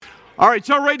All right,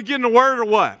 y'all ready to get in the Word or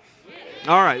what?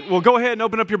 All right, well, go ahead and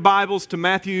open up your Bibles to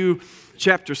Matthew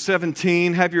chapter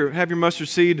 17. Have your mustard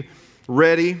seed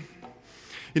ready.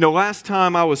 You know, last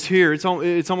time I was here, it's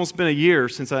almost been a year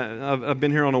since I've been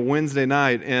here on a Wednesday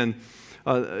night. And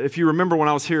if you remember when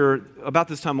I was here about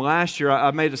this time last year,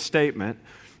 I made a statement,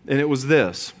 and it was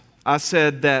this. I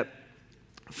said that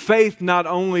faith not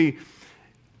only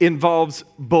involves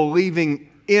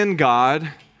believing in God,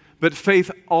 but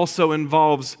faith also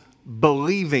involves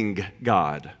believing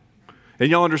God. And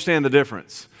y'all understand the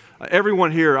difference.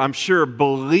 Everyone here, I'm sure,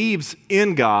 believes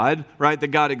in God, right? That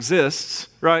God exists,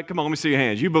 right? Come on, let me see your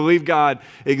hands. You believe God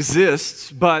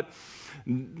exists, but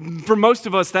for most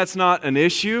of us, that's not an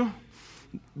issue.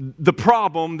 The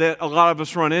problem that a lot of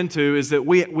us run into is that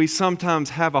we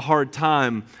sometimes have a hard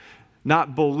time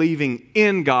not believing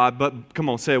in God, but come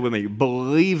on, say it with me,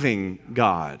 believing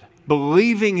God.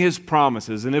 Believing His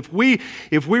promises. And if we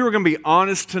were going to be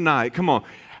honest tonight, come on,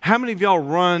 how many of y'all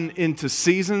run into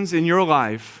seasons in your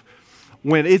life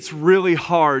when it's really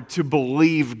hard to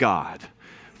believe God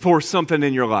for something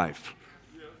in your life?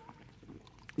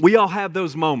 We all have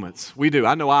those moments. We do.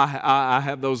 I know I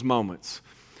have those moments.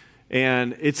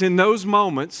 And it's in those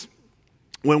moments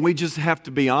when we just have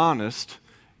to be honest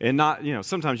and not,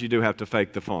 sometimes you do have to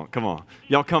fake the funk. Come on.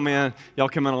 Y'all come in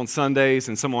on Sundays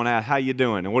and someone asks, how you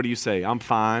doing? And what do you say? I'm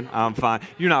fine.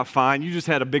 You're not fine. You just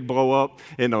had a big blow up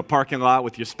in a parking lot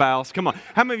with your spouse. Come on.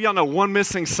 How many of y'all know one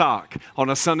missing sock on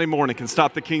a Sunday morning can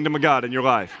stop the kingdom of God in your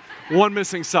life? One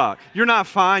missing sock. You're not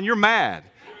fine. You're mad.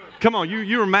 Come on.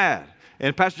 You're mad.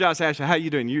 And Pastor Josh asked you, how you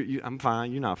doing? I'm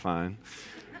fine. You're not fine.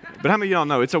 But how many of y'all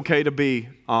know it's okay to be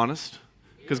honest?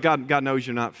 Because God knows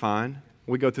you're not fine.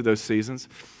 We go through those seasons.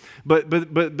 But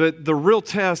the real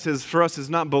test for us is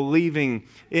not believing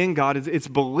in God. It's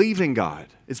believing God.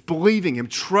 It's believing Him,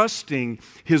 trusting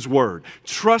His Word,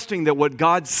 trusting that what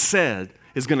God said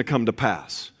is going to come to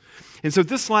pass. And so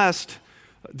this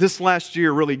last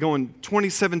year, really going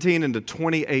 2017 into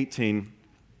 2018,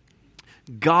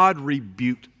 God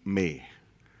rebuked me.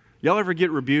 Y'all ever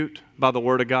get rebuked by the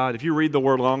Word of God? If you read the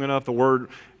Word long enough, the Word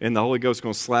and the Holy Ghost is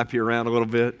going to slap you around a little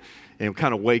bit and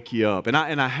kind of wake you up. And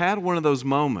I had one of those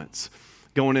moments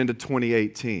going into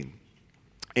 2018.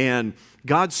 And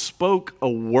God spoke a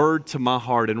word to my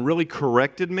heart and really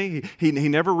corrected me. He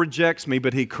never rejects me,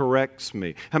 but He corrects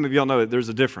me. How many of y'all know that there's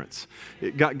a difference?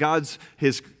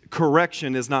 His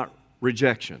correction is not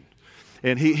rejection.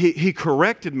 And He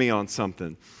corrected me on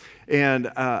something. And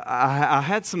I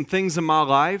had some things in my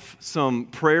life, some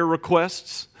prayer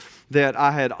requests that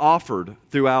I had offered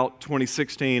throughout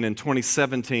 2016 and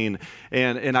 2017,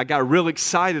 and I got real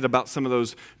excited about some of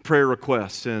those prayer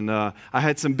requests, and I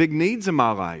had some big needs in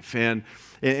my life, and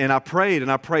I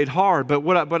prayed hard,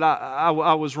 but I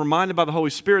was reminded by the Holy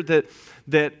Spirit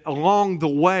that along the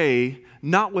way,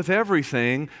 not with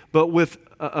everything, but with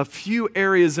a few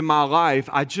areas in my life,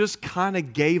 I just kind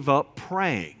of gave up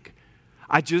praying.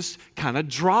 I just kind of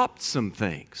dropped some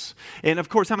things. And of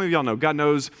course, how many of y'all know God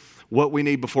knows what we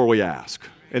need before we ask?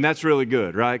 And that's really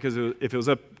good, right? Because if it was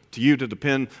up to you to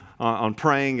depend on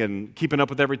praying and keeping up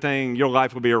with everything, your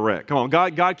life would be a wreck. Come on,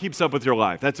 God keeps up with your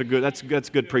life. That's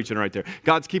good preaching right there.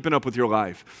 God's keeping up with your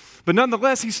life. But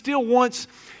nonetheless, He still wants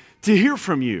to hear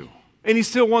from you. And He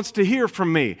still wants to hear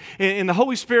from me. And the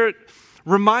Holy Spirit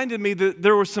reminded me that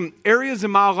there were some areas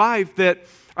in my life that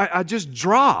I just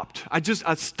dropped. I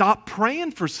stopped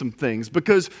praying for some things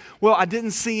because, well, I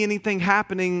didn't see anything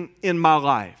happening in my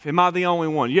life. Am I the only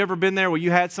one? You ever been there where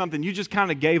you had something, you just kind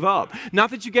of gave up?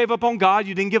 Not that you gave up on God,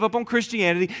 you didn't give up on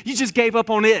Christianity, you just gave up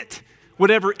on it,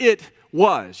 whatever it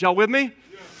was. Y'all with me?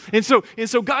 And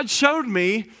so God showed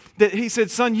me that He said,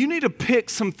 son, you need to pick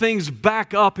some things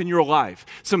back up in your life.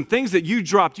 Some things that you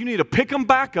dropped, you need to pick them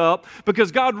back up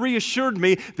because God reassured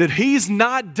me that He's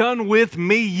not done with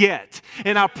me yet.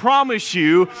 And I promise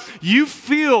you, you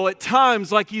feel at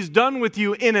times like He's done with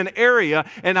you in an area,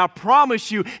 and I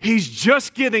promise you, He's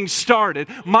just getting started.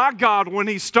 My God, when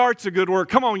He starts a good work,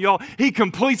 come on, y'all, He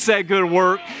completes that good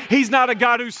work. He's not a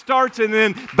God who starts and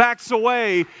then backs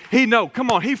away. Come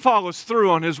on, He follows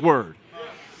through on His word.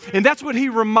 And that's what He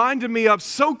reminded me of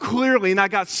so clearly, and I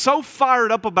got so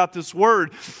fired up about this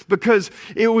word because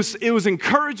it was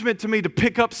encouragement to me to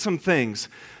pick up some things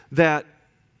that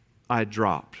I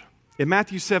dropped. In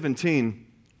Matthew 17,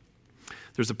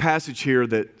 there's a passage here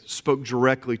that spoke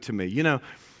directly to me. You know,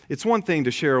 it's one thing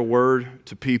to share a word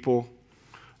to people,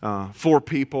 for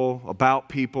people, about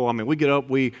people. I mean, we get up,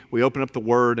 we open up the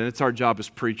Word, and it's our job as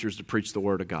preachers to preach the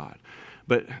Word of God.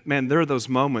 But, man, there are those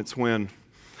moments when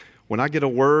I get a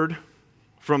word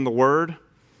from the Word,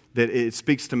 that it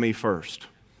speaks to me first.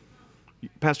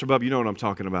 Pastor Bub, you know what I'm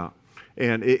talking about.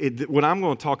 And what I'm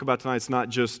going to talk about tonight is not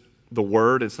just the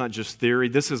Word, it's not just theory.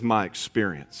 This is my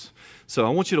experience. So I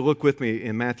want you to look with me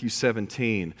in Matthew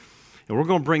 17. And we're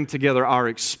going to bring together our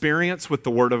experience with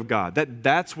the Word of God.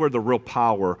 That's where the real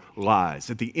power lies.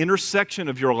 At the intersection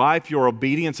of your life, your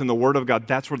obedience, and the Word of God,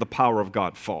 that's where the power of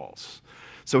God falls.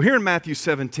 So here in Matthew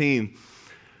 17,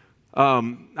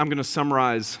 I'm going to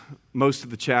summarize most of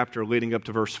the chapter leading up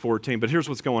to verse 14. But here's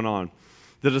what's going on.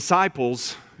 The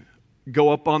disciples go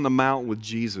up on the mountain with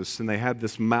Jesus, and they have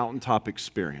this mountaintop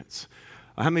experience.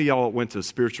 How many of y'all went to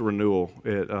spiritual renewal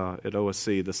at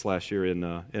OSC this last year in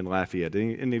Lafayette?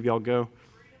 Did any of y'all go?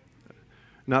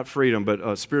 Not Freedom,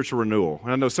 but spiritual renewal.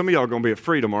 And I know some of y'all are going to be at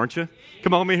Freedom, aren't you?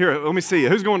 Come on, let me see you.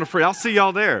 Who's going to Freedom? I'll see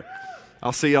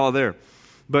y'all there.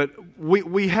 But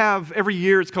we have, every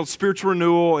year it's called spiritual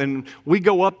renewal, and we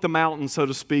go up the mountain, so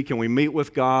to speak, and we meet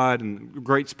with God, and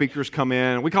great speakers come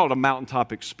in. We call it a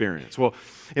mountaintop experience. Well,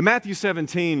 in Matthew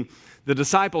 17, the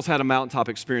disciples had a mountaintop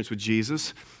experience with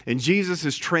Jesus, and Jesus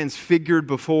is transfigured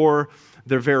before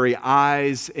their very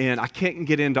eyes, and I can't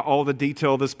get into all the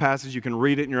detail of this passage. You can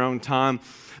read it in your own time.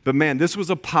 But man, this was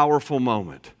a powerful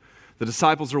moment. The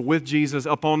disciples are with Jesus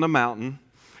up on the mountain.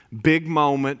 Big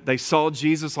moment. They saw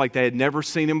Jesus like they had never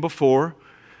seen him before.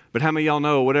 But how many of y'all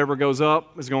know whatever goes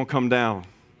up is going to come down?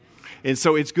 And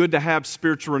so it's good to have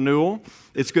spiritual renewal.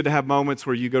 It's good to have moments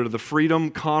where you go to the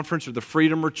Freedom Conference or the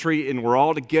Freedom Retreat and we're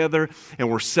all together and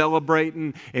we're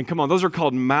celebrating. And come on, those are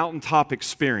called mountaintop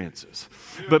experiences.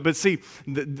 But see,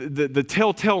 the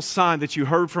telltale sign that you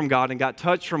heard from God and got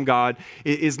touched from God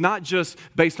is not just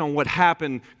based on what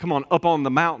happened, come on, up on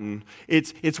the mountain.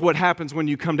 It's what happens when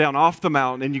you come down off the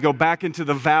mountain and you go back into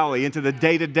the valley, into the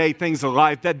day-to-day things of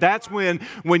life. That's when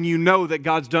you know that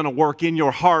God's done a work in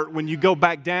your heart. When you go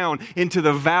back down into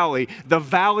the valley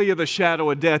of the shadow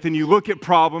of death, and you look at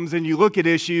problems and you look at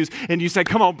issues and you say,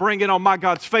 come on, bring it on. My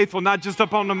God's faithful, not just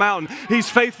up on the mountain. He's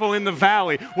faithful in the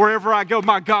valley. Wherever I go,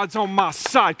 my God's on my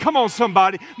side. Come on,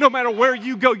 somebody. No matter where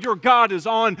you go, your God is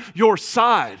on your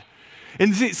side.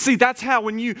 And see, that's how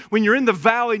when you're in the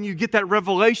valley and you get that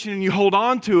revelation and you hold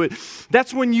on to it,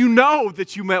 that's when you know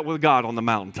that you met with God on the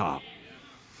mountaintop.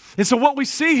 And so what we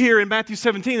see here in Matthew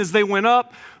 17 is they went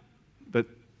up, but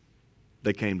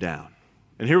they came down.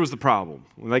 And here was the problem.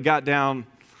 When they got down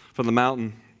from the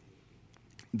mountain,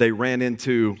 they ran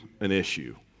into an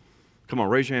issue. Come on,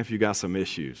 raise your hand if you got some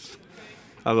issues.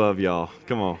 I love y'all.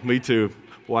 Come on, me too.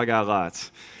 Boy, I got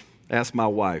lots. Ask my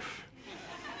wife.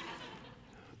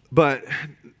 But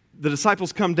the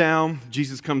disciples come down,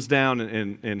 Jesus comes down,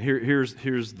 and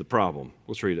here's the problem.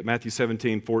 Let's read it. Matthew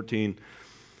 17, 14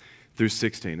 through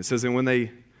 16. It says, and when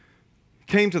they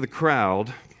came to the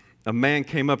crowd, a man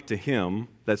came up to him,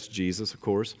 that's Jesus, of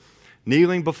course,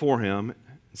 kneeling before him,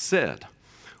 and said,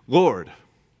 Lord,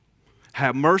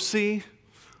 have mercy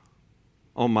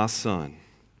on my son,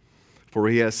 for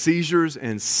he has seizures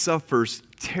and suffers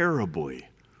terribly.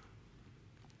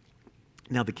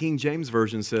 Now, the King James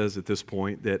Version says at this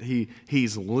point that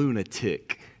he's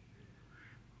lunatic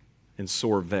and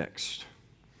sore vexed.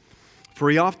 For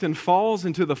he often falls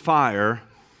into the fire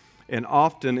and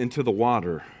often into the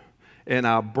water. And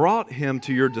I brought him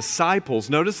to your disciples.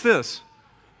 Notice this.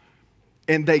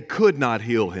 And they could not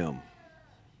heal him.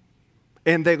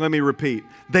 Let me repeat.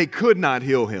 They could not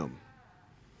heal him.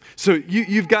 So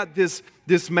you've got this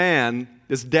man,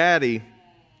 this daddy,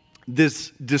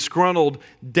 this disgruntled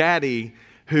daddy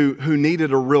who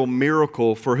needed a real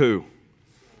miracle for who?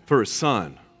 For his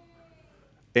son.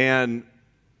 And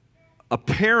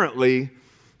apparently,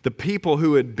 the people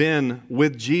who had been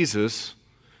with Jesus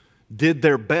did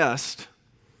their best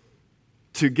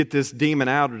to get this demon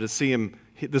out or to see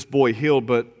this boy healed,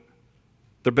 but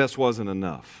their best wasn't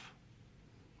enough.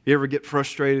 You ever get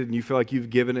frustrated and you feel like you've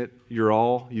given it your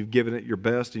all, you've given it your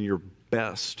best, and your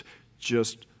best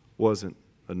just wasn't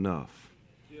enough?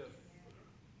 Yeah.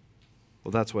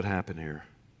 Well, that's what happened here.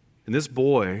 And this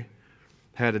boy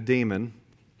had a demon,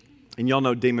 and y'all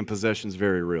know demon possession is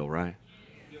very real, right?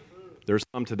 There's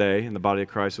some today in the body of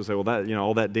Christ who say, well, that,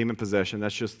 all that demon possession,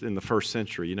 that's just in the first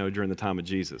century, during the time of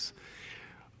Jesus.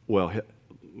 Well,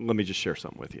 let me just share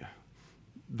something with you.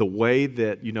 The way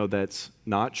that that's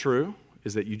not true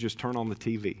is that you just turn on the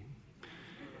TV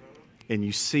and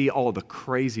you see all the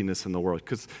craziness in the world.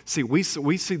 Because, see, we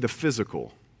see the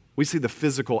physical. We see the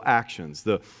physical actions,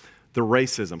 the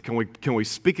racism. Can we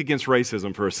speak against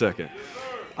racism for a second?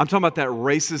 I'm talking about that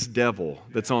racist devil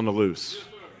that's on the loose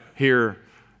here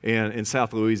in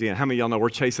South Louisiana. How many of y'all know we're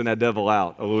chasing that devil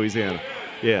out of Louisiana?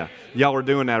 Yeah. Y'all are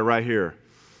doing that right here.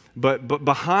 But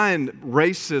behind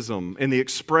racism and the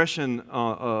expression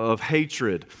of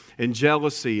hatred and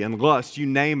jealousy and lust, you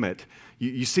name it,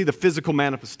 you see the physical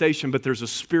manifestation, but there's a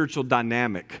spiritual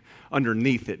dynamic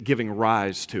underneath it, giving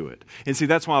rise to it. And see,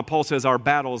 that's why Paul says our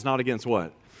battle is not against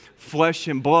what? Flesh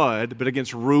and blood, but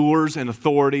against rulers and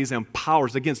authorities and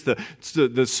powers, against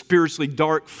the spiritually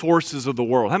dark forces of the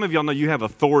world. How many of y'all know you have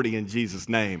authority in Jesus'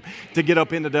 name to get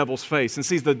up in the devil's face? And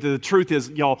see, the truth is,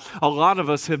 y'all, a lot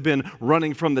of us have been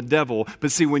running from the devil.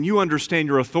 But see, when you understand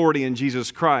your authority in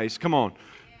Jesus Christ, come on,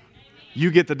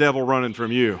 you get the devil running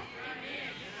from you.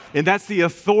 And that's the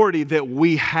authority that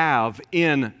we have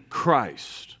in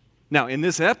Christ. Now, in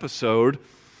this episode,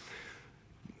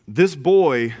 this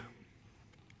boy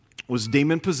was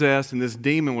demon-possessed, and this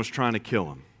demon was trying to kill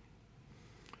him.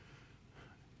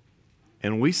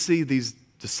 And we see these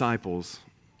disciples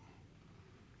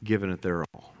giving it their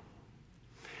all.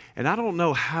 And I don't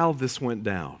know how this went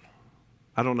down.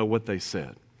 I don't know what they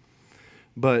said.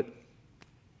 But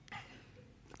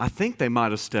I think they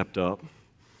might have stepped up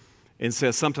and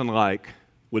said something like,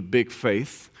 with big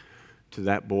faith, to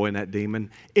that boy and that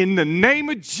demon, "In the name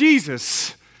of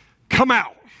Jesus, come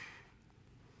out."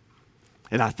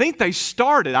 And I think they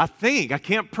started, I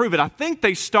can't prove it, I think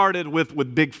they started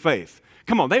with big faith.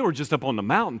 Come on, they were just up on the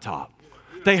mountaintop.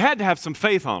 They had to have some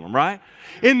faith on them, right?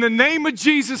 "In the name of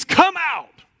Jesus, come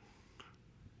out."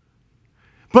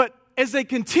 But as they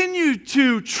continued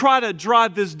to try to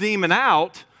drive this demon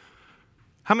out,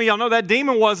 how many of y'all know that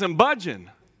demon wasn't budging?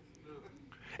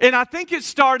 And I think it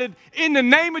started, "In the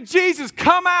name of Jesus,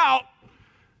 come out."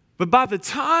 But by the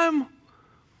time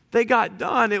they got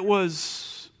done, it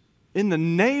was, "In the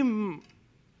name,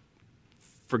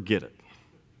 forget it.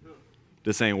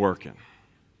 This ain't working."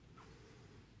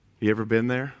 You ever been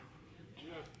there?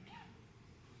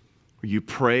 You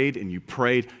prayed and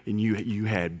you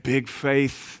had big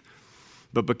faith,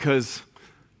 but because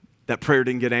that prayer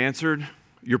didn't get answered,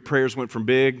 your prayers went from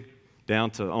big down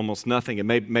to almost nothing, and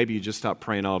maybe you just stopped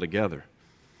praying altogether.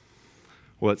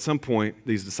 Well, at some point,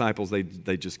 these disciples, they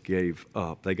just gave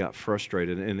up. They got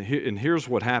frustrated, and here's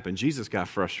what happened. Jesus got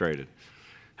frustrated.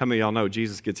 How many of y'all know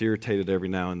Jesus gets irritated every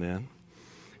now and then?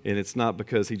 And it's not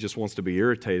because he just wants to be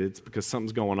irritated. It's because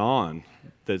something's going on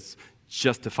that's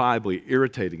justifiably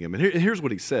irritating him. And here's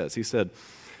what he says. He said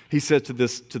to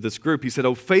this group, he said,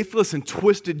 "Oh, faithless and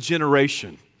twisted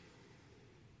generation,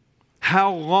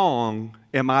 how long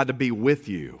am I to be with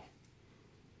you?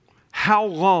 How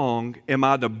long am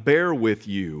I to bear with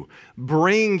you?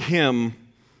 Bring him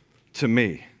to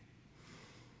me."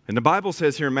 And the Bible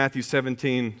says here in Matthew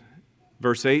 17,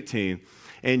 verse 18,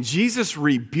 and Jesus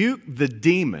rebuked the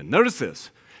demon. Notice this.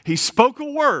 He spoke a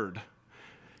word.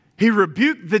 He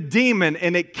rebuked the demon,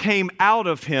 and it came out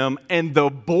of him, and the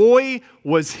boy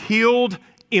was healed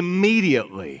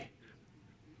immediately.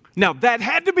 Now, that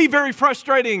had to be very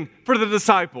frustrating for the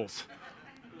disciples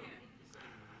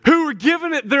who were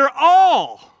giving it their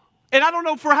all. And I don't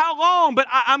know for how long, but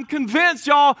I'm convinced,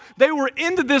 y'all, they were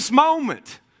into this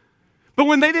moment. But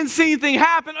when they didn't see anything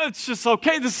happen, it's just,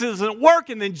 okay, this isn't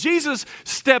working. Then Jesus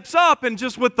steps up and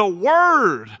just with the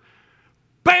word,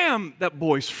 bam, that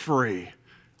boy's free.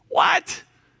 What?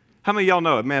 How many of y'all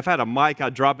know it? Man, if I had a mic,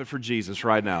 I'd drop it for Jesus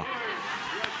right now.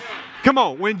 Come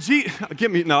on, no,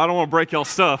 I don't want to break y'all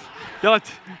stuff.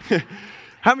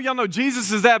 How many of y'all know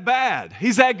Jesus is that bad?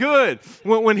 He's that good.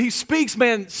 When he speaks,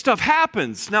 man, stuff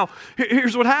happens. Now,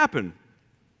 here's what happened.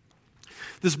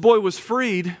 This boy was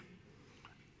freed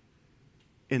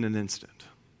in an instant.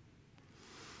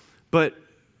 But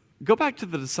go back to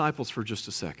the disciples for just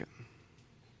a second.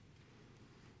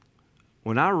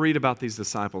 When I read about these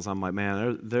disciples, I'm like,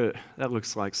 man, that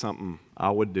looks like something I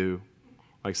would do,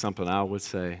 like something I would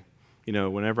say. You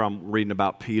know, whenever I'm reading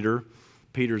about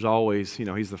Peter's always,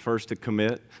 he's the first to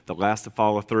commit, the last to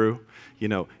follow through,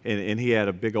 and he had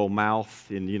a big old mouth,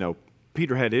 and,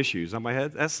 Peter had issues. I'm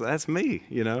like, that's me,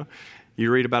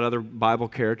 You read about other Bible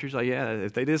characters, like, yeah,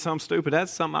 if they did something stupid,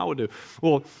 that's something I would do.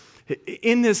 Well,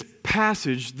 in this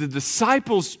passage, the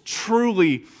disciples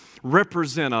truly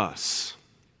represent us.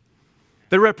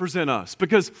 They represent us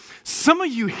because some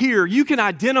of you here, you can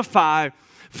identify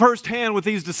firsthand with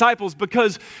these disciples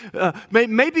because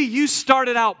maybe you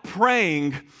started out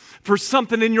praying for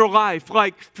something in your life,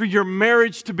 like for your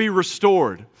marriage to be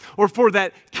restored or for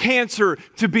that cancer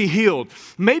to be healed.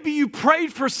 Maybe you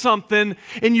prayed for something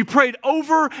and you prayed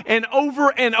over and over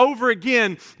and over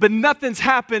again, but nothing's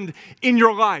happened in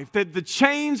your life. That the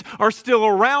chains are still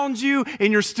around you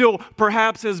and you're still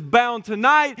perhaps as bound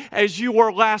tonight as you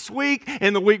were last week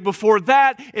and the week before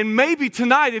that. And maybe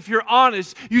tonight, if you're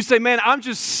honest, you say, man, I'm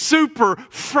just super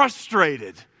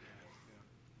frustrated.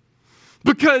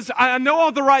 Because I know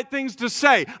all the right things to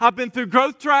say. I've been through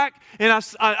Growth Track, and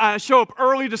I show up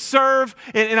early to serve,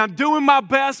 and I'm doing my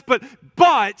best, but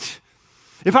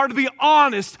If I were to be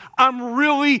honest, I'm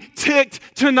really ticked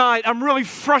tonight. I'm really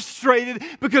frustrated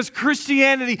because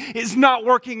Christianity is not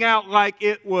working out like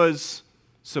it was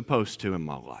supposed to in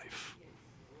my life.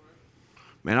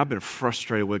 Man, I've been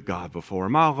frustrated with God before.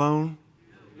 Am I alone?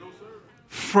 No, sir.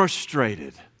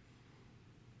 Frustrated.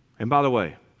 And by the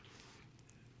way,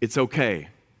 it's okay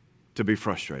to be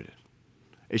frustrated.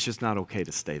 It's just not okay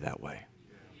to stay that way.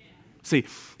 See,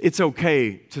 it's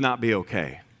okay to not be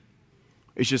okay.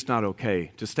 It's just not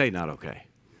okay to stay not okay.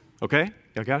 Okay?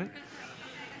 Y'all got it?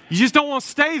 You just don't want to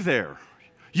stay there.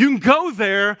 You can go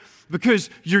there because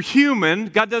you're human.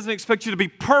 God doesn't expect you to be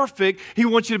perfect. He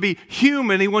wants you to be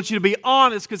human. He wants you to be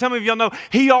honest, because how many of y'all know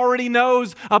He already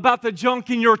knows about the junk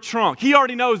in your trunk? He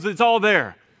already knows it's all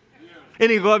there.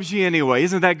 And He loves you anyway.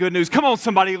 Isn't that good news? Come on,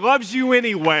 somebody. He loves you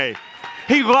anyway.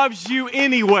 He loves you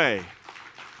anyway.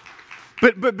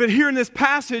 But here in this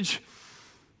passage,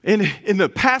 in the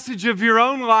passage of your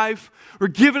own life, we're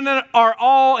giving it our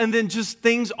all, and then just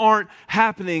things aren't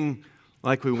happening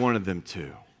like we wanted them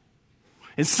to.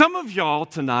 And some of y'all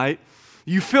tonight,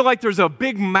 you feel like there's a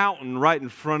big mountain right in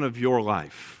front of your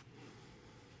life.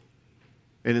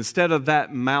 And instead of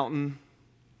that mountain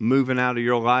moving out of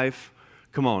your life,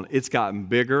 come on, it's gotten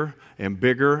bigger and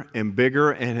bigger and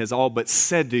bigger and has all but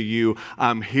said to you,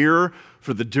 I'm here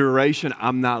for the duration.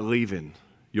 I'm not leaving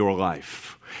your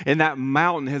life. And that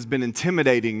mountain has been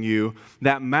intimidating you.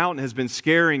 That mountain has been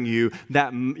scaring you.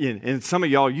 And some of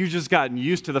y'all, you've just gotten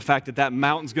used to the fact that that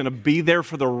mountain's going to be there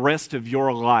for the rest of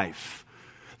your life.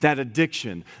 That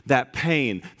addiction, that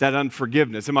pain, that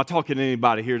unforgiveness. Am I talking to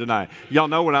anybody here tonight? Y'all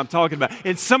know what I'm talking about.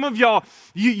 And some of y'all,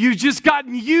 you've just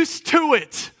gotten used to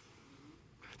it.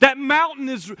 That mountain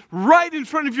is right in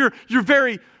front of your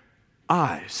very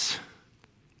eyes.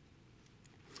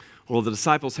 Well, the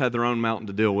disciples had their own mountain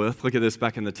to deal with. Look at this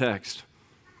back in the text.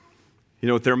 You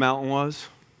know what their mountain was?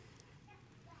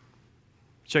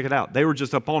 Check it out. They were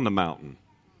just up on the mountain.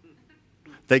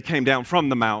 They came down from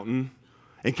the mountain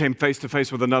and came face to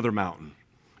face with another mountain.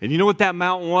 And you know what that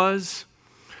mountain was?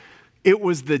 It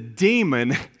was the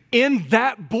demon in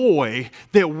that boy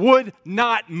that would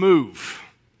not move.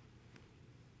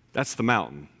 That's the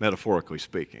mountain, metaphorically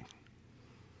speaking.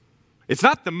 It's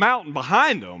not the mountain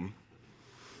behind them.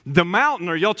 The mountain,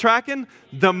 are y'all tracking?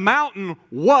 The mountain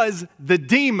was the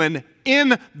demon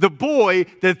in the boy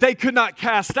that they could not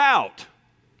cast out.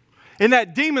 And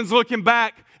that demon's looking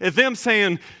back at them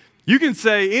saying, you can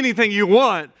say anything you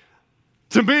want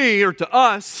to me or to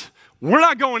us. We're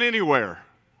not going anywhere.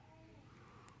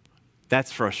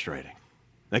 That's frustrating.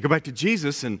 Now go back to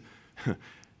Jesus, and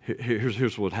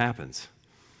here's what happens.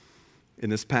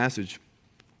 In this passage,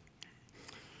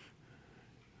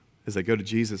 as they go to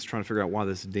Jesus trying to figure out why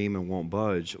this demon won't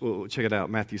budge. Well, check it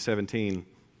out, Matthew 17,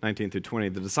 19 through 20.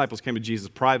 The disciples came to Jesus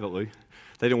privately.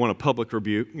 They didn't want a public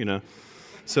rebuke, you know.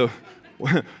 So,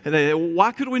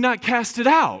 why could we not cast it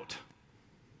out?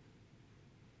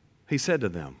 He said to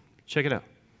them, check it out.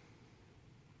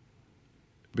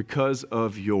 Because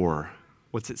of your,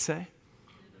 what's it say?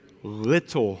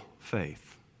 Little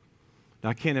faith. Now,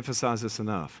 I can't emphasize this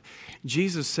enough.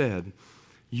 Jesus said,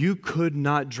 you could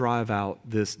not drive out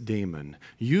this demon.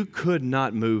 You could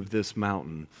not move this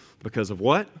mountain because of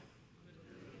what?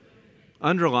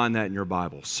 Underline that in your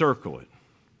Bible. Circle it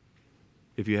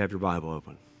if you have your Bible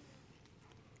open.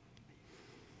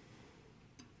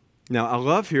 Now, I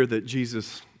love here that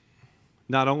Jesus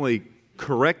not only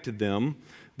corrected them,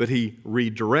 but He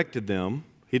redirected them.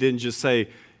 He didn't just say,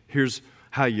 here's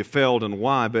how you failed and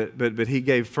why, but He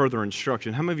gave further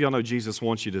instruction. How many of y'all know Jesus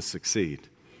wants you to succeed?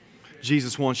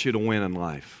 Jesus wants you to win in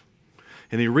life.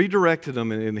 And He redirected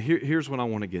them, and here's what I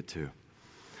want to get to.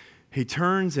 He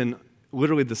turns, and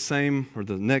literally the same, or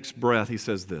the next breath, He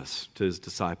says this to His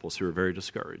disciples who are very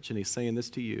discouraged. And He's saying this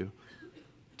to you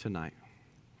tonight,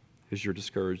 as you're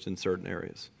discouraged in certain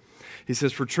areas. He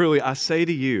says, for truly I say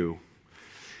to you,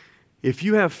 if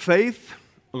you have faith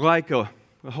like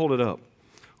hold it up,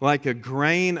 like a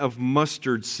grain of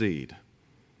mustard seed.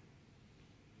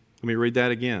 Let me read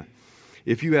that again.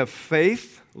 If you have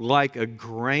faith like a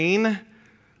grain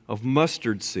of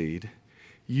mustard seed,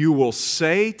 you will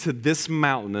say to this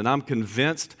mountain, and I'm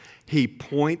convinced He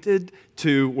pointed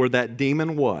to where that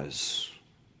demon was.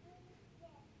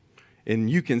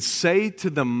 And you can say to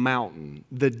the mountain,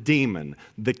 the demon,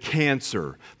 the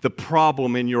cancer, the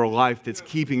problem in your life that's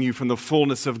keeping you from the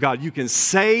fullness of God. You can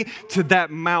say to that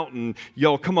mountain,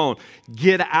 y'all, come on,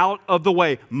 get out of the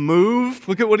way. Move.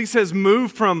 Look at what He says.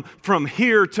 Move from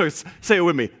here to, say it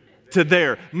with me, to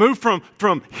there. Move from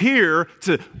here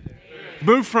to,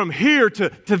 move from here to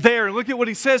there. And look at what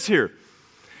He says here.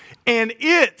 And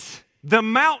it, the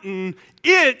mountain,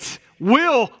 it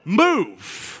will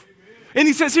move. And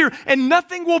he says here, and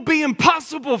nothing will be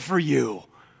impossible for you.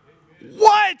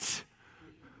 What?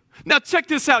 Now check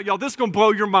this out, y'all. This is going to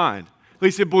blow your mind. At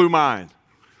least it blew mine.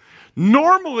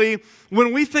 Normally,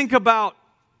 when we think about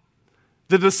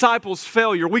the disciples'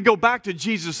 failure, we go back to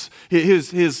Jesus,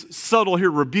 his subtle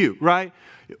here rebuke, right?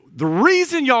 The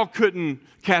reason y'all couldn't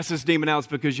cast this demon out is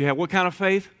because you had what kind of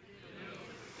faith?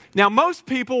 Now, most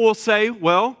people will say,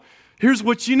 well, here's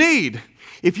what you need.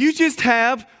 If you just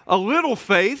have a little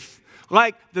faith,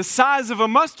 like the size of a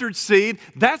mustard seed,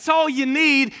 that's all you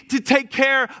need to take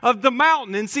care of the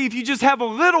mountain. And see, if you just have a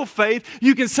little faith,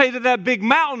 you can say to that big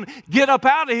mountain, get up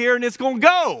out of here, and it's going to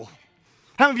go.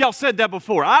 How many of y'all said that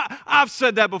before? I've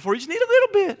said that before. You just need a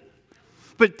little bit.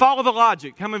 But follow the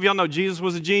logic. How many of y'all know Jesus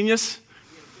was a genius?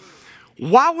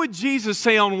 Why would Jesus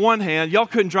say on one hand, y'all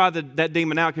couldn't drive that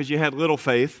demon out because you had little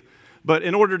faith, but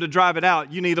in order to drive it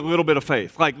out, you need a little bit of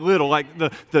faith, like little, like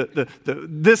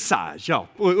this size.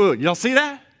 Y'all see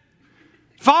that?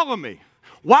 Follow me.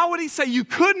 Why would he say you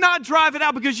could not drive it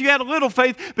out because you had a little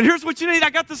faith, but here's what you need.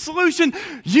 I got the solution.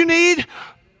 You need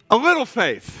a little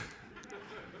faith.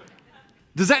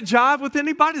 Does that jive with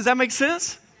anybody? Does that make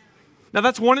sense? Now,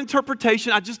 that's one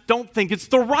interpretation. I just don't think it's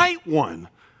the right one.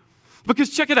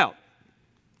 Because check it out.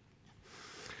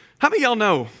 How many of y'all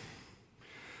know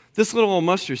this little old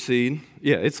mustard seed?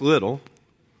 Yeah, it's little.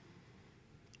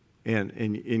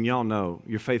 And y'all know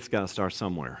your faith's got to start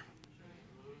somewhere.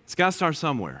 It's got to start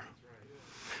somewhere.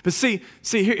 But see,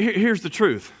 here's the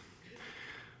truth.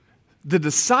 The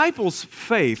disciples'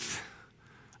 faith,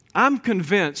 I'm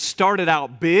convinced, started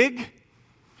out big,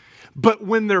 but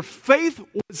when their faith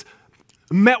was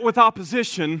met with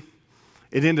opposition,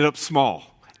 it ended up small,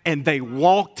 and they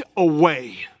walked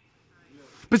away.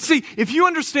 But see, if you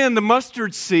understand the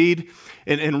mustard seed,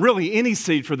 and really any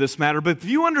seed for this matter, but if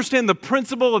you understand the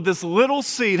principle of this little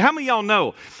seed, how many of y'all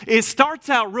know? It starts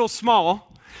out real small,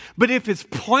 but if it's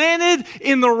planted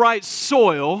in the right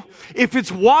soil, if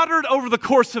it's watered over the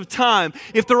course of time,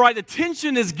 if the right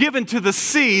attention is given to the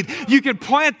seed, you can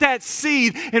plant that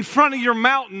seed in front of your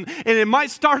mountain, and it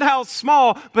might start out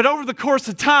small, but over the course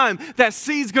of time, that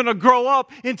seed's going to grow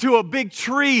up into a big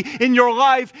tree in your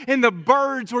life, and the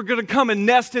birds are going to come and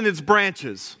nest in its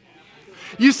branches.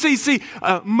 You see,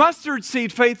 mustard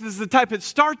seed faith is the type that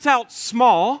starts out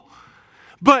small,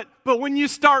 but when you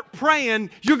start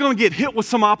praying, you're going to get hit with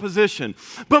some opposition.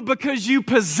 But because you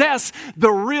possess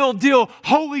the real deal,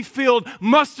 Holyfield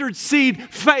mustard seed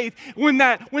faith, when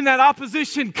that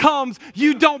opposition comes,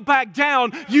 you don't back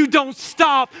down. You don't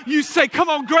stop. You say, come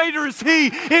on, greater is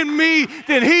he in me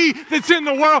than he that's in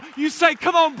the world. You say,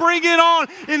 come on, bring it on.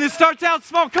 And it starts out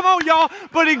small. Come on, y'all.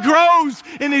 But it grows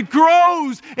and it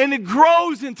grows and it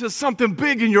grows into something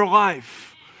big in your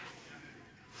life.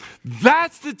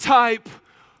 That's the type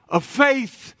of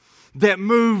faith that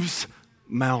moves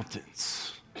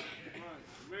mountains.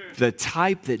 The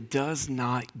type that does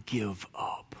not give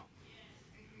up.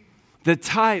 The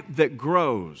type that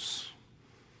grows,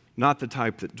 not the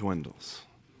type that dwindles.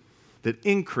 That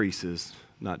increases,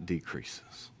 not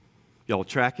decreases. Y'all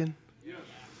tracking? Yes.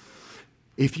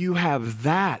 If you have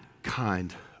that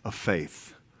kind of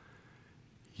faith,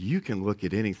 you can look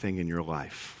at anything in your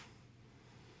life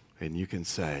and you can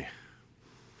say,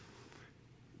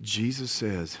 Jesus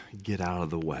says, get out of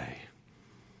the way.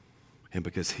 And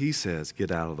because he says,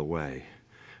 get out of the way,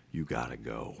 you got to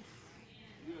go.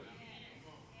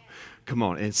 Come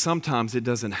on. And sometimes it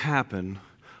doesn't happen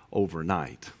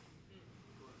overnight.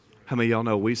 How many of y'all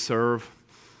know we serve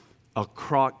a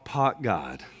crock pot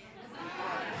God?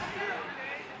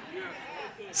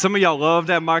 Some of y'all love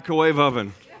that microwave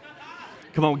oven.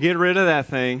 Come on, get rid of that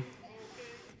thing.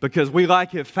 Because we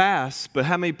like it fast, but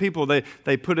how many people, they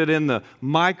put it in the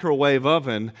microwave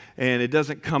oven and it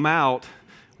doesn't come out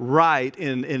right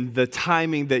in the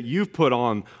timing that you've put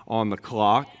on the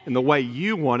clock and the way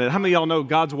you want it. How many of y'all know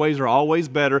God's ways are always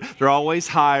better? They're always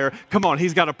higher. Come on,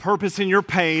 he's got a purpose in your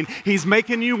pain. He's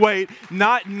making you wait,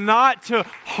 not to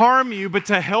harm you, but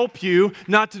to help you,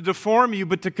 not to deform you,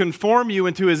 but to conform you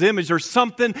into his image. There's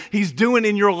something he's doing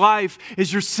in your life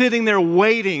as you're sitting there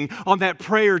waiting on that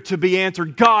prayer to be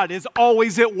answered. God is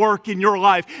always at work in your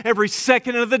life. Every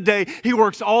second of the day, he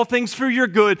works all things for your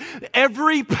good.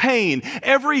 Every pain,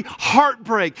 every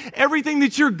heartbreak, everything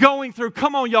that you're going through,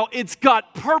 come on, y'all, it's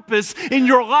got purpose in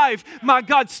your life. My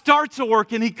God starts a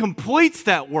work and he completes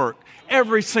that work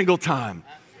every single time.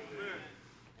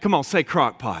 Come on, say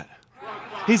crock pot.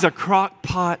 He's a crock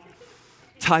pot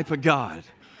type of God.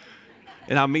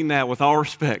 And I mean that with all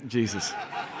respect, Jesus.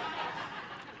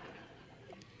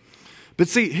 But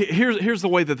see, here's the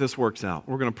way that this works out.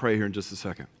 We're going to pray here in just a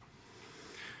second.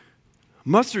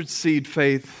 Mustard seed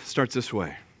faith starts this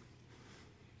way.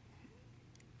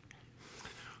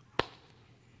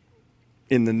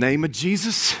 In the name of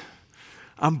Jesus,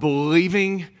 I'm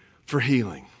believing for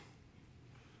healing.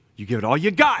 You give it all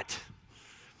you got.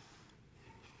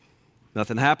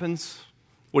 Nothing happens.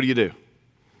 What do?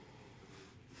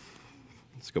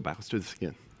 Let's go back. Let's do this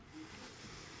again.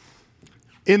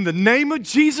 In the name of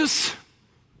Jesus,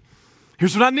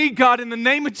 here's what I need, God. In the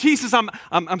name of Jesus,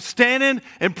 I'm standing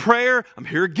in prayer. I'm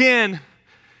here again.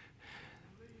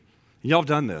 Y'all have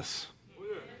done this.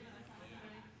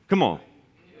 Come on.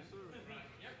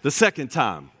 The second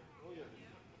time.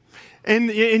 And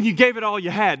you gave it all you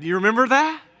had. Do you remember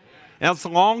that? That's a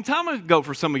long time ago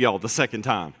for some of y'all, the second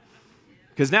time.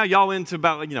 Because now y'all into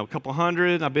about, a couple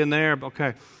hundred. I've been there.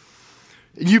 Okay.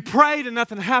 You prayed and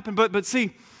nothing happened. But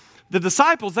see, the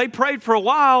disciples, they prayed for a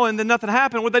while and then nothing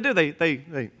happened. What'd they do?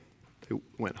 They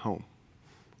went home,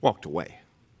 walked away.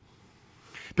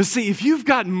 But see, if you've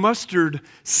got mustard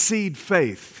seed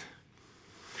faith,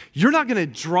 you're not going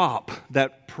to drop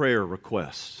that prayer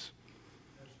request.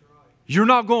 You're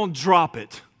not going to drop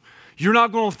it. You're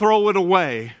not going to throw it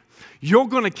away. You're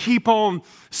going to keep on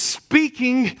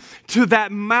speaking to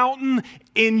that mountain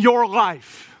in your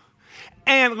life.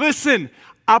 And listen,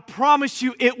 I promise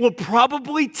you it will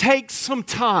probably take some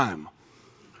time.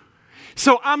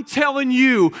 So I'm telling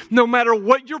you, no matter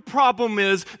what your problem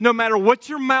is, no matter what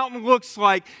your mountain looks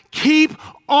like, keep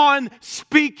on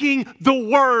speaking the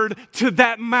word to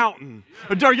that mountain.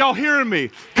 Are y'all hearing me?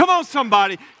 Come on,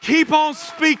 somebody. Keep on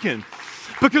speaking.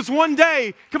 Because one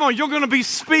day, come on, you're going to be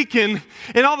speaking,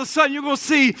 and all of a sudden you're going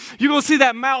to see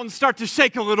that mountain start to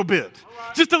shake a little bit.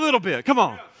 Just a little bit. Come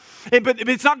on. But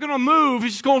it's not going to move.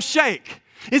 It's just going to shake.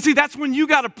 And see, that's when you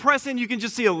got to press in. You can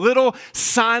just see a little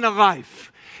sign of life.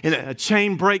 And a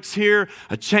chain breaks here,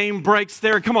 a chain breaks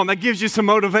there. Come on, that gives you some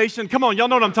motivation. Come on, y'all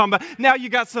know what I'm talking about. Now you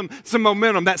got some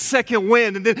momentum, that second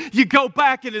wind, and then you go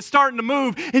back and it's starting to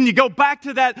move, and you go back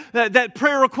to that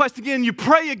prayer request again. You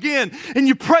pray again, and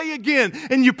you pray again,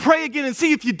 and you pray again. And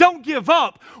see, if you don't give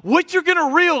up, what you're going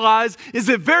to realize is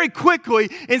that very quickly,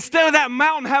 instead of that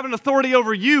mountain having authority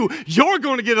over you, you're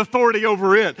going to get authority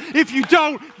over it. If you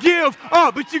don't give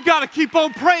up, but you got to keep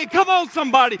on praying. Come on,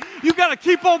 somebody. You got to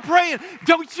keep on praying.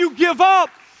 Don't you give up.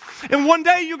 And one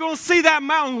day you're going to see that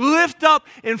mountain lift up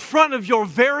in front of your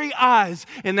very eyes,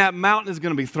 and that mountain is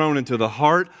going to be thrown into the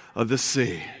heart of the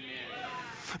sea.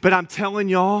 But I'm telling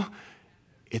y'all,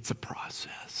 it's a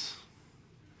process.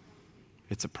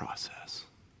 It's a process.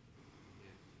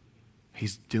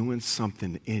 He's doing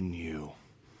something in you.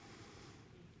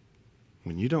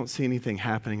 When you don't see anything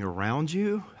happening around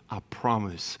you, I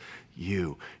promise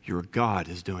you, your God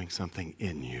is doing something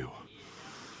in you.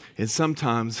 And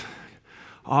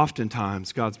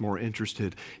oftentimes, God's more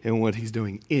interested in what He's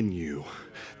doing in you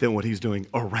than what He's doing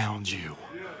around you.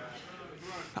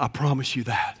 I promise you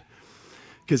that.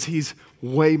 Because He's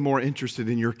way more interested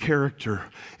in your character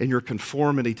and your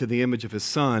conformity to the image of His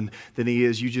Son than He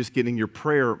is you just getting your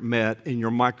prayer met in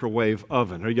your microwave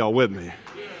oven. Are y'all with me?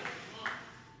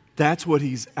 That's what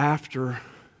He's after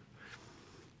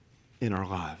in our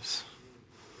lives.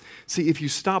 See, if you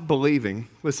stop believing,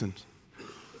 listen,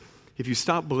 if you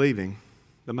stop believing,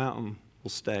 the mountain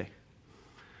will stay.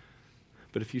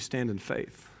 But if you stand in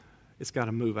faith, it's got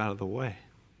to move out of the way.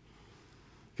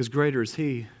 Because greater is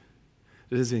He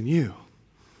that is in you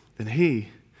than he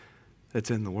that's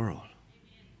in the world.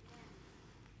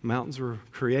 Mountains were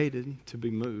created to be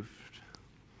moved.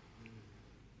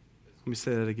 Let me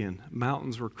say that again.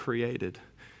 Mountains were created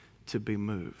to be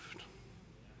moved.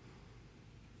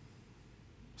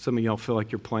 Some of y'all feel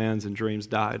like your plans and dreams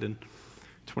died in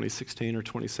 2016 or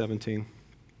 2017.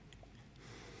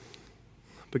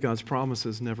 But God's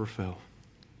promises never fail.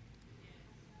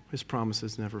 His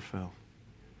promises never fail.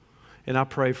 And I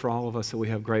pray for all of us that we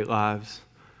have great lives.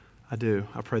 I do.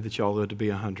 I pray that y'all live to be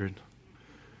 100.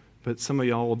 But some of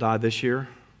y'all will die this year,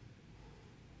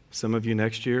 some of you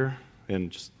next year,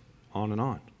 and just on and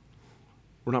on.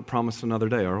 We're not promised another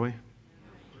day, are we?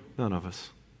 None of us.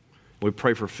 We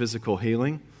pray for physical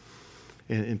healing.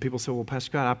 And people say, well,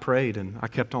 Pastor Scott, I prayed, and I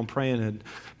kept on praying, and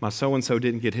my so-and-so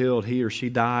didn't get healed. He or she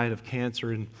died of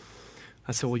cancer. And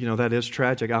I said, well, that is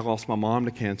tragic. I lost my mom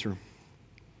to cancer.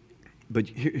 But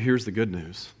here's the good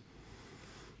news.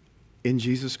 In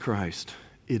Jesus Christ,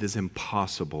 it is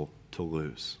impossible to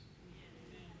lose.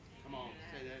 Come on,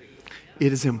 say that again.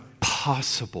 It is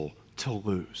impossible to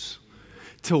lose.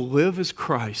 To live is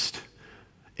Christ,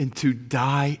 and to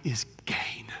die is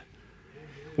gain.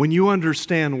 When you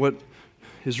understand what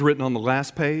is written on the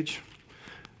last page,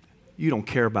 you don't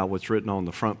care about what's written on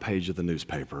the front page of the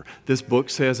newspaper. This book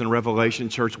says in Revelation,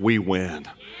 church, we win.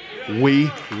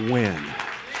 We win.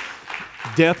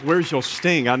 Death, where's your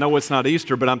sting? I know it's not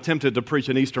Easter, but I'm tempted to preach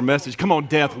an Easter message. Come on,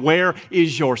 death, where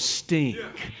is your sting?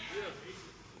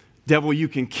 Devil, you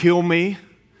can kill me.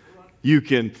 You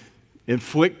can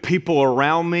inflict people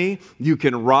around me. You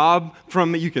can rob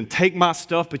from me. You can take my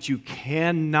stuff, but you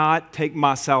cannot take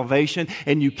my salvation,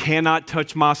 and you cannot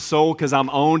touch my soul because I'm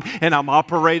owned and I'm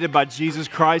operated by Jesus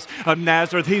Christ of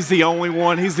Nazareth. He's the only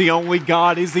one. He's the only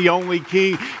God. He's the only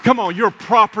King. Come on, you're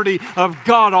property of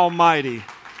God Almighty.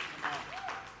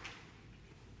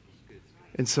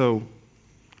 And so,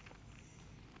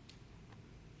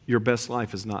 your best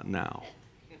life is not now.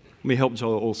 Let me help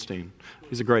Joel Osteen.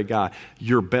 He's a great guy.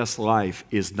 Your best life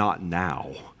is not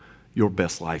now. Your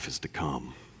best life is to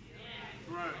come.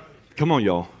 Come on,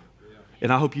 y'all.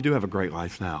 And I hope you do have a great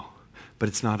life now. But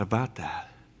it's not about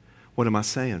that. What am I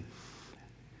saying?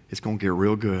 It's going to get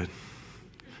real good,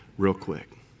 real quick.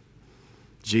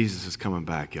 Jesus is coming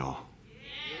back, y'all.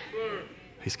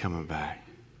 He's coming back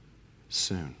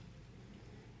soon.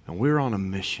 And we're on a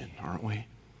mission, aren't we?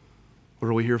 What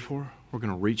are we here for? We're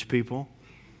going to reach people,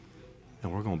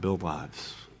 and we're going to build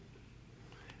lives.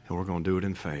 And we're going to do it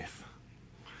in faith.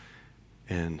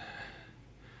 And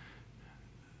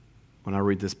when I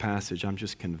read this passage, I'm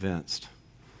just convinced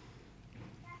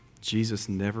Jesus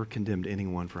never condemned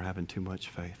anyone for having too much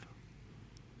faith.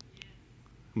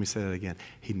 Let me say that again.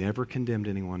 He never condemned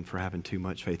anyone for having too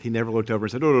much faith. He never looked over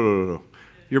and said, no.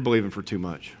 You're believing for too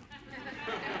much.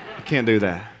 You can't do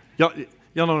that. Y'all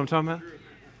know what I'm talking about?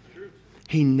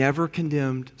 He never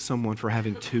condemned someone for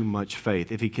having too much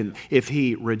faith. If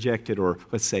he rejected or,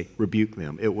 let's say, rebuked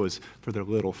them, it was for their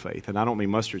little faith. And I don't mean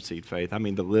mustard seed faith. I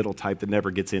mean the little type that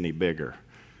never gets any bigger.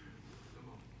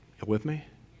 You with me?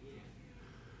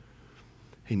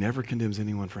 He never condemns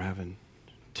anyone for having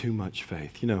too much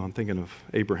faith. You know, I'm thinking of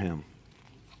Abraham.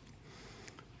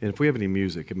 And if we have any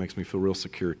music, it makes me feel real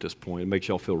secure at this point. It makes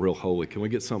y'all feel real holy. Can we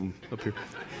get something up here?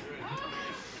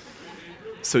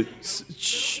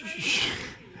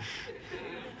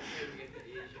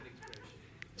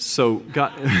 So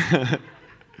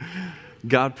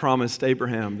God promised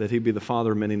Abraham that he'd be the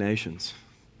father of many nations.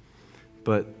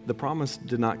 But the promise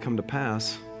did not come to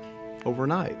pass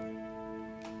overnight.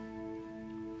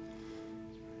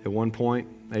 At one point,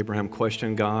 Abraham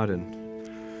questioned God,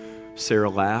 and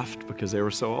Sarah laughed because they were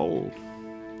so old.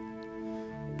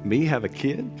 Me have a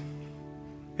kid?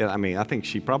 Yeah, I mean, I think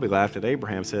she probably laughed at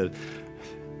Abraham and said,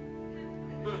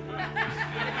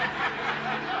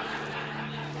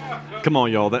 come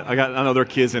on, y'all. I know there are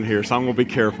kids in here, so I'm going to be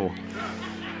careful.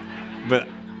 But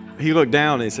he looked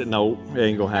down and he said, no, it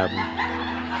ain't going to happen.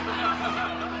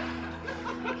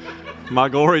 My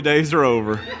glory days are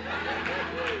over.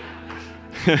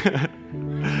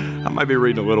 I might be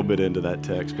reading a little bit into that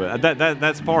text, but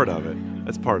that's part of it.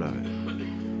 That's part of it.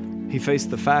 He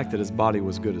faced the fact that his body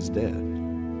was good as dead.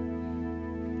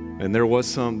 And there was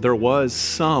some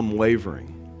wavering.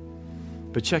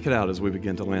 But check it out as we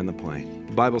begin to land the plane.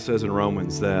 The Bible says in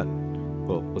Romans that,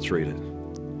 well, let's read it.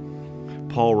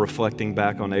 Paul reflecting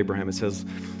back on Abraham, it says,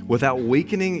 without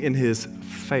weakening in his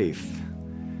faith,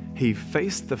 he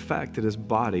faced the fact that his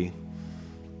body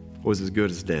was as good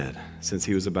as dead since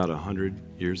he was about 100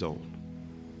 years old.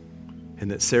 And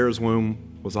that Sarah's womb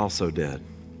was also dead.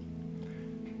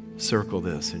 Circle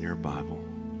this in your Bible.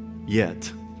 Yet,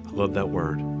 I love that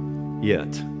word,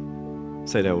 yet.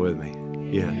 Say that with me,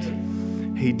 yet.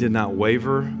 He did not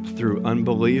waver through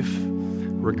unbelief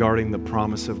regarding the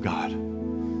promise of God.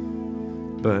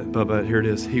 But here it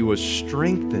is. He was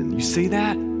strengthened. You see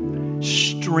that?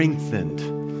 Strengthened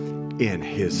in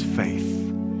his faith.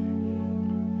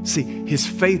 See, his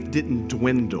faith didn't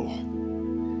dwindle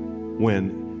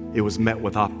when it was met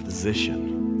with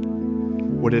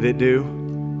opposition. What did it do?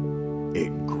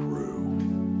 It grew,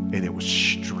 and it was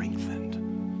strengthened.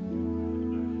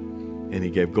 And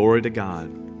he gave glory to God,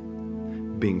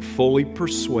 being fully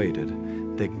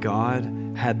persuaded that God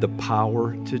had the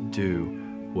power to do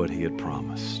what he had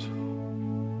promised.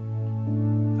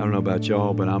 I don't know about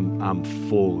y'all, but I'm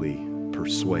fully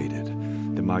persuaded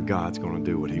that my God's going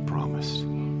to do what he promised.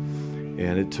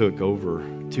 And it took over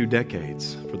 2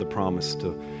 decades for the promise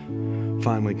to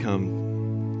finally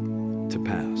come to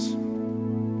pass.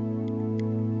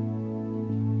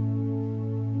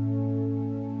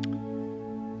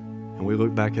 And we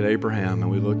look back at Abraham and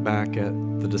we look back at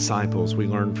the disciples. We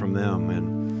learn from them.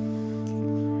 And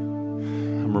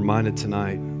I'm reminded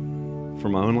tonight for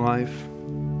my own life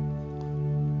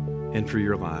and for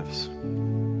your lives,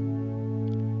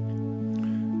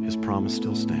 his promise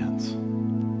still stands.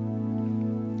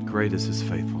 great is His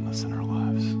faithfulness in our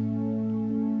lives.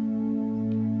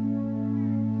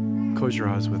 Close your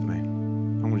eyes with me.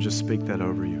 I want to just speak that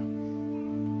over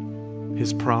you.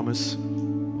 His promise,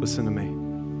 listen to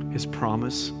me, His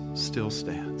promise still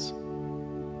stands.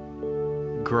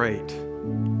 Great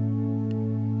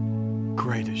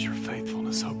is your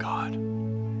faithfulness, oh God.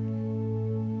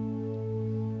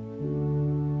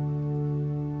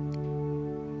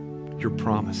 Your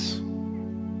promise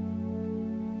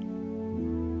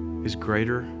is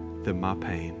greater than my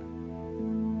pain.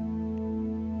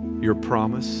 Your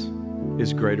promise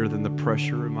is greater than the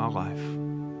pressure in my life.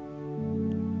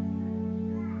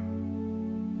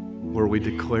 Lord, we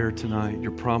declare tonight,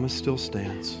 your promise still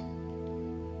stands.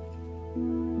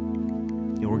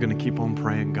 And we're going to keep on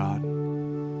praying, God,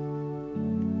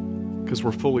 because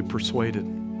we're fully persuaded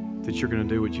that you're going to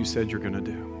do what you said you're going to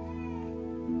do.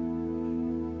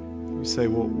 You say,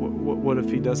 well, what if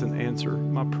He doesn't answer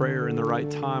my prayer in the right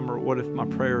time? Or what if my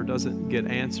prayer doesn't get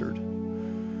answered?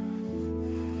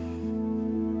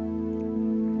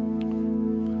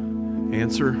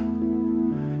 Answer,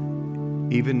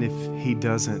 even if He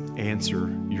doesn't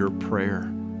answer your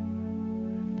prayer,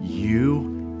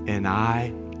 you and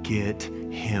I get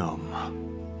Him.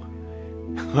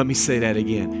 Let me say that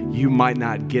again. You might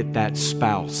not get that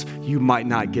spouse. You might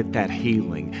not get that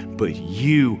healing, but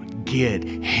you get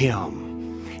Him.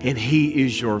 And He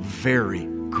is your very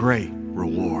great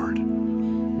reward.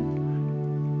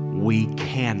 We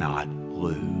cannot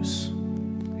lose.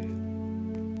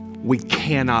 We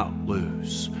cannot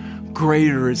lose.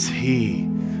 Greater is He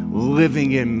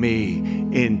living in me,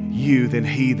 in you, than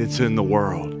he that's in the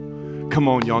world. Come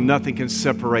on, y'all. Nothing can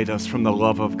separate us from the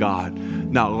love of God.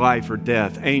 Not life or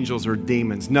death, angels or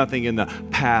demons. Nothing in the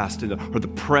past or the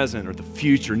present or the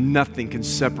future. Nothing can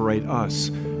separate us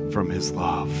from His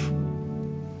love.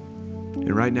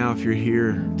 And right now, if you're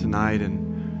here tonight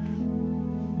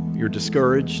and you're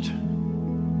discouraged,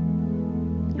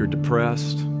 you're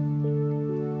depressed,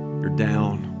 you're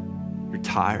down, you're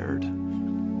tired,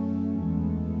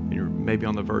 and you're maybe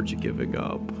on the verge of giving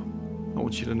up, I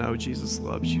want you to know Jesus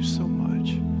loves you so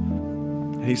much.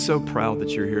 And He's so proud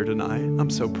that you're here tonight. I'm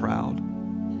so proud.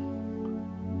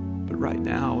 But right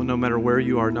now, no matter where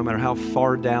you are, no matter how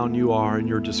far down you are in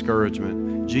your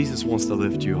discouragement, Jesus wants to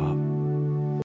lift you up.